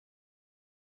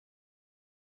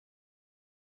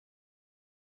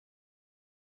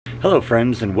Hello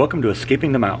friends, and welcome to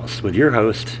Escaping the Mouse with your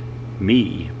host,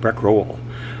 me, Breck Rowell.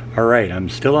 Alright, I'm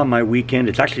still on my weekend.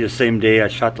 It's actually the same day I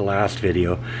shot the last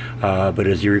video, but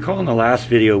as you recall in the last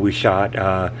video we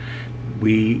shot,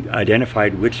 we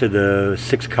identified which of the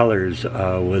 6 colors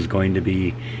was going to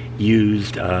be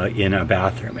used in a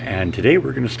bathroom, and today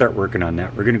we're going to start working on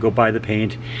that. We're going to go buy the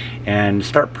paint and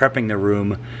start prepping the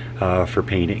room for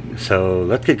painting. So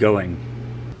let's get going.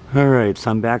 Alright, so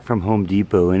I'm back from Home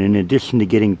Depot, and in addition to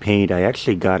getting paint, I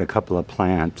actually got a couple of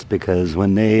plants because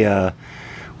when they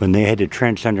had to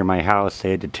trench under my house,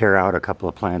 they had to tear out a couple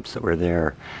of plants that were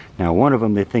there. Now one of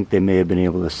them they think they may have been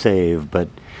able to save, but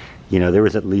you know, there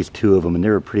was at least 2 of them, and they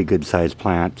were pretty good sized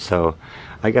plants. So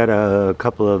I got a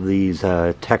couple of these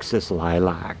Texas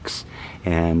lilacs,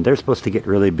 and they're supposed to get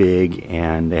really big,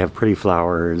 and they have pretty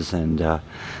flowers, and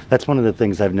that's one of the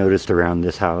things I've noticed around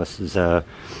this house is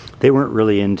they weren't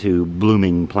really into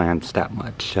blooming plants that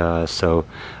much. So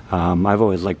I've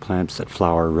always liked plants that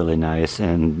flower really nice,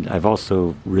 and I've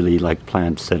also really liked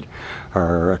plants that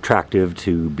are attractive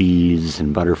to bees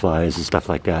and butterflies and stuff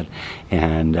like that.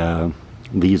 And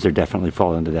these are definitely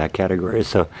fall into that category.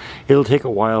 So it'll take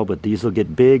a while, but these will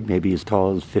get big, maybe as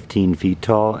tall as 15 feet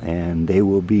tall, and they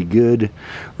will be good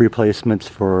replacements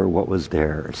for what was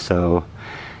there. So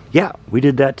yeah, we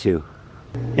did that too.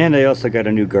 And I also got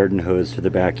a new garden hose for the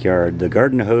backyard. The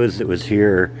garden hose that was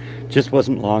here just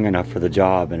wasn't long enough for the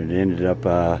job, and it ended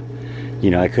up, you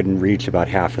know, I couldn't reach about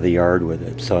half of the yard with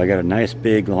it. So I got a nice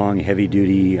big, long,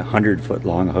 heavy-duty, 100-foot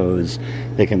long hose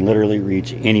that can literally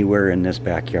reach anywhere in this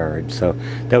backyard. So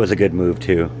that was a good move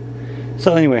too.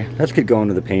 So anyway, let's get going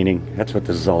to the painting. That's what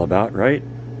this is all about, right?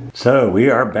 So we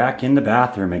are back in the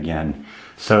bathroom again.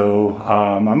 So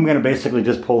I'm going to basically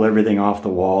just pull everything off the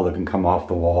wall that can come off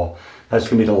the wall. That's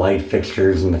going to be the light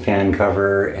fixtures and the fan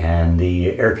cover and the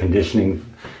air conditioning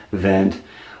vent.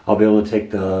 I'll be able to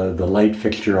take the light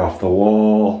fixture off the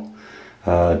wall,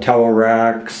 towel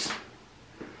racks.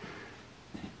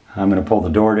 I'm going to pull the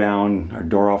door down, or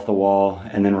door off the wall,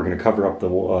 and then we're going to cover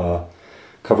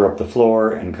up the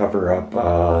floor and cover up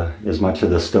as much of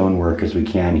the stonework as we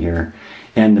can here,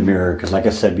 and the mirror, because like I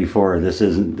said before, this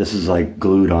is like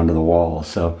glued onto the wall,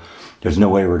 so there's no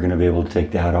way we're going to be able to take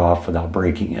that off without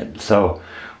breaking it. So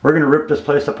we're going to rip this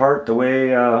place apart the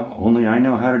way only I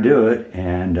know how to do it,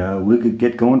 and we could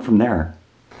get going from there.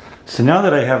 So now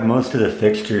that I have most of the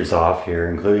fixtures off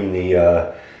here, including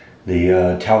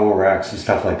the towel racks and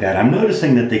stuff like that, I'm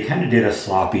noticing that they kind of did a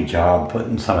sloppy job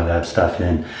putting some of that stuff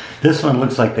in. This one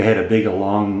looks like they had a big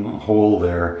long hole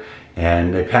there,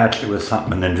 and they patched it with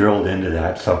something and then drilled into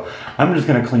that. So I'm just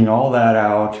going to clean all that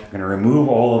out. I'm going to remove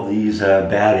all of these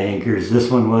bad anchors. This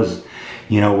one was,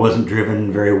 you know, wasn't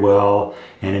driven very well,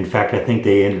 and in fact I think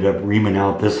they ended up reaming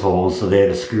out this hole, so they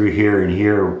had a screw here and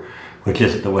here, which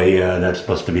isn't the way that's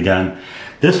supposed to be done.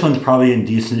 This one's probably in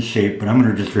decent shape, but I'm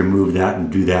going to just remove that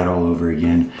and do that all over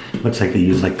again. Looks like they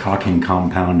use like caulking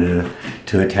compound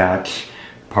to attach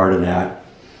part of that.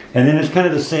 And then it's kind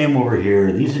of the same over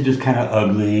here. These are just kind of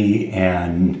ugly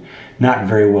and not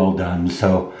very well done.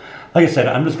 So like I said,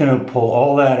 I'm just going to pull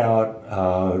all that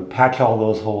out, patch all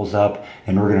those holes up,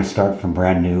 and we're going to start from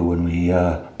brand new when we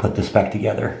put this back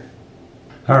together.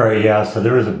 Alright, yeah, so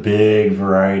there was a big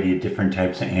variety of different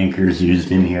types of anchors used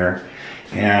in here.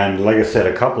 And like I said,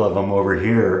 a couple of them over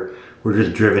here were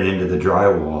just driven into the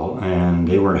drywall, and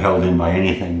they weren't held in by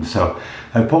anything. So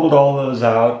I pulled all those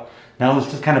out. Now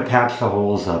let's just kind of patch the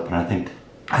holes up, and I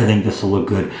think this will look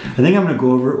good. I think I'm going to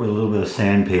go over it with a little bit of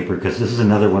sandpaper, because this is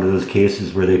another one of those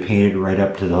cases where they painted right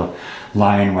up to the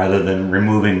line rather than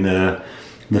removing the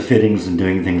fittings and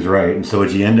doing things right. And so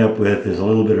what you end up with is a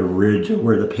little bit of ridge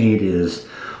where the paint is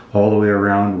all the way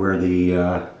around where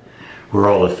where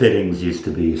all the fittings used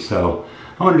to be. So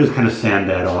I want to just kind of sand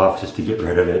that off just to get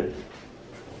rid of it.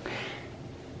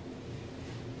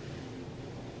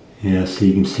 Yeah, so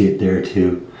you can see it there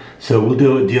too. So we'll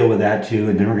deal with that too,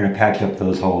 and then we're going to patch up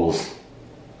those holes.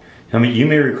 I mean, you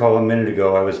may recall a minute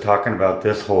ago I was talking about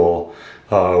this hole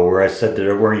where I said that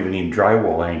there weren't even any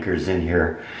drywall anchors in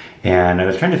here. And I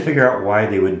was trying to figure out why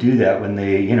they would do that when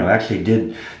they, you know, actually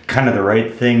did kind of the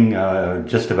right thing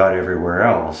just about everywhere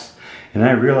else. And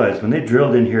I realized when they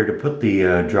drilled in here to put the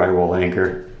drywall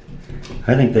anchor,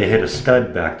 I think they hit a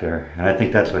stud back there, and I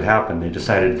think that's what happened. They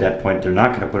decided at that point they're not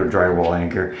going to put a drywall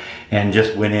anchor, and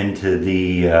just went into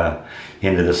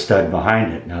the stud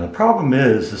behind it. Now the problem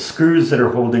is the screws that are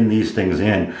holding these things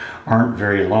in aren't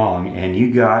very long, and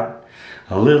you got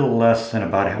a little less than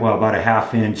about a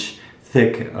half inch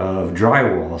thick of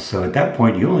drywall. So at that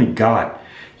point you only got,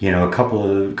 you know, a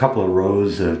couple of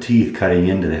rows of teeth cutting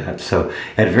into that. So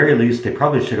at very least, they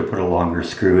probably should have put a longer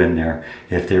screw in there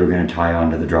if they were going to tie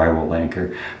onto the drywall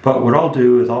anchor. But what I'll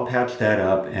do is I'll patch that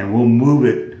up, and we'll move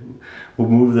it. We'll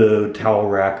move the towel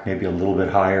rack maybe a little bit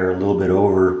higher, a little bit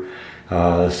over,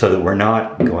 so that we're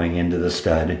not going into the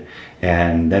stud,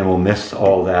 and then we'll miss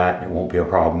all that. It won't be a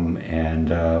problem, and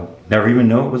never even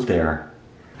know it was there.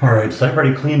 All right, so I've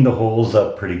already cleaned the holes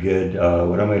up pretty good.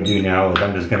 What I'm going to do now is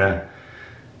I'm just gonna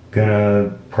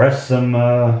press some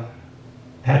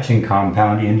patching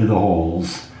compound into the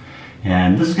holes,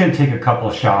 and this is going to take a couple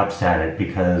of shots at it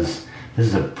because this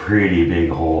is a pretty big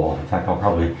hole. In fact, I'll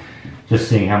probably, just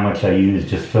seeing how much I use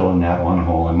just filling that one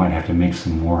hole, I might have to make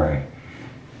some more.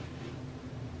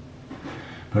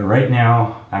 But right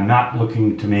now, I'm not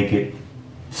looking to make it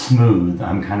smooth.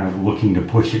 I'm kind of looking to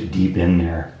push it deep in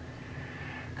there.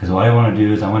 Because what I want to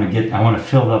do is I want to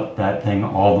fill up that thing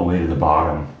all the way to the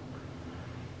bottom.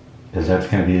 Because that's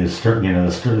going to be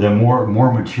the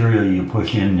more material you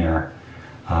push in there,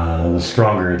 the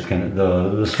stronger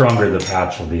the stronger the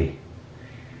patch will be.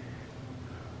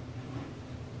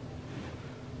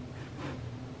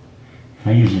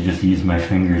 I usually just use my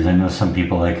fingers. I know some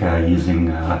people like using,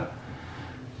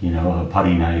 you know, a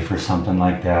putty knife or something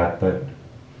like that, but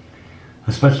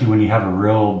especially when you have a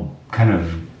real kind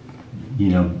of, you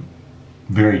know,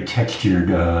 very textured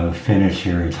finish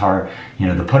here, it's hard. You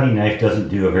know, the putty knife doesn't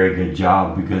do a very good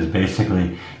job because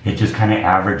basically it just kind of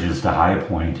averages the high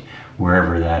point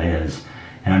wherever that is.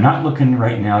 And I'm not looking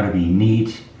right now to be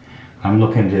neat. I'm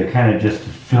looking to kind of just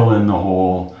fill in the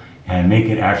hole and make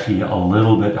it actually a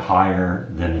little bit higher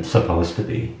than it's supposed to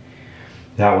be.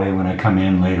 That way when I come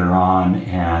in later on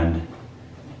and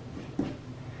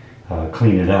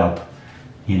clean it up,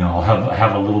 you know, I'll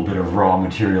have a little bit of raw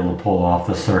material to pull off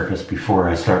the surface before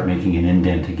I start making an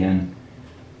indent again.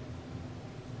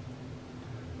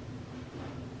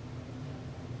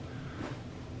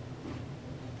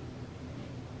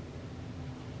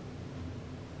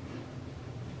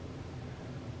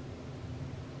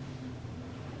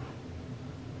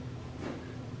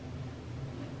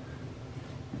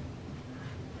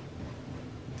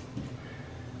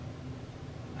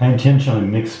 I intentionally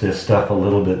mix this stuff a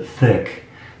little bit thick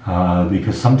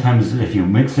because sometimes if you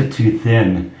mix it too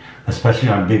thin, especially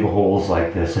on big holes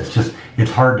like this,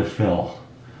 it's hard to fill.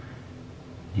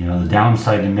 You know, the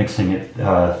downside to mixing it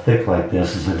thick like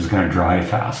this is that it's going to dry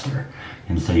faster,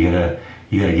 and so you gotta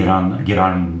get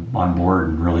on board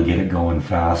and really get it going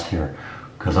fast here,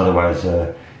 because otherwise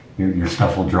your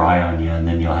stuff will dry on you, and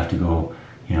then you'll have to go,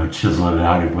 you know, chisel it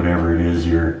out of whatever it is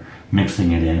you're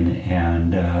mixing it in,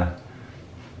 and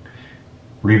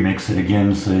remix it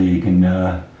again so you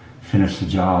can finish the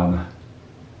job.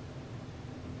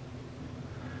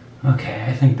 Okay,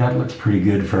 I think that looks pretty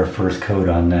good for a first coat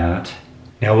on that.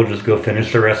 Now we'll just go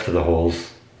finish the rest of the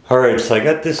holes. Alright, so I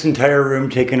got this entire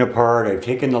room taken apart. I've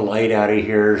taken the light out of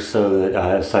here so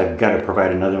that so I've got to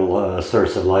provide another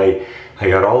source of light. I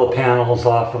got all the panels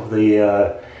off of the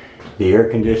air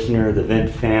conditioner, the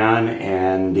vent fan,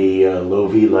 and the low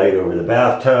V light over the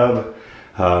bathtub.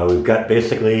 We've got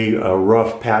basically a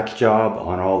rough patch job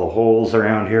on all the holes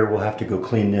around here. We'll have to go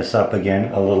clean this up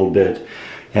again a little bit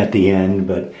at the end,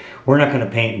 but we're not going to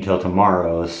paint until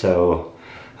tomorrow, so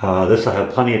this will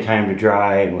have plenty of time to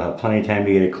dry, and we'll have plenty of time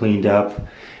to get it cleaned up.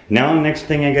 Now the next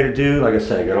thing I got to do, like I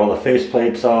said, I got all the face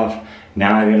plates off.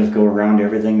 Now I got to go around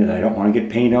everything that I don't want to get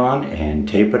paint on and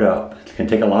tape it up. It's going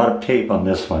to take a lot of tape on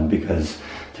this one because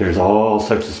there's all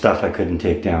sorts of stuff I couldn't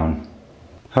take down.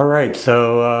 Alright,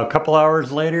 so a couple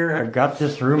hours later, I've got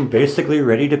this room basically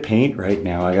ready to paint right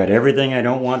now. I got everything I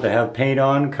don't want to have paint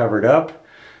on covered up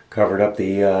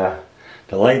the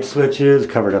light switches,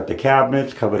 covered up the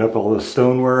cabinets, covered up all the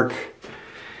stonework,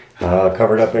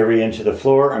 covered up every inch of the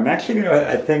floor. I'm actually going to,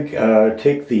 I think,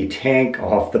 take the tank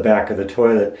off the back of the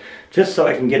toilet just so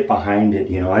I can get behind it.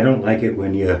 You know, I don't like it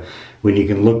when you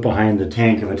can look behind the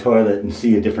tank of a toilet and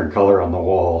see a different color on the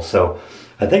wall. So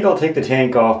I think I'll take the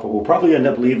tank off, but we'll probably end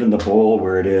up leaving the bowl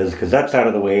where it is because that's out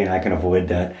of the way and I can avoid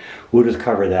that. We'll just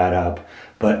cover that up.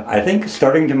 But I think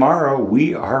starting tomorrow,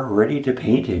 we are ready to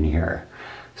paint in here.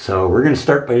 So we're going to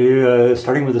start by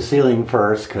starting with the ceiling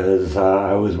first because I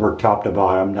always work top to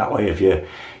bottom. That way if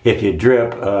you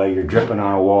drip, you're dripping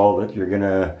on a wall that you're going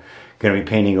to be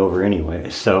painting over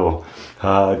anyway. So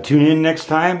tune in next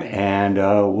time and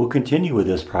we'll continue with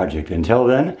this project. Until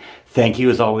then, thank you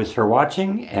as always for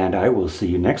watching, and I will see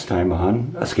you next time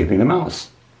on Escaping the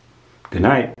Mouse. Good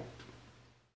night.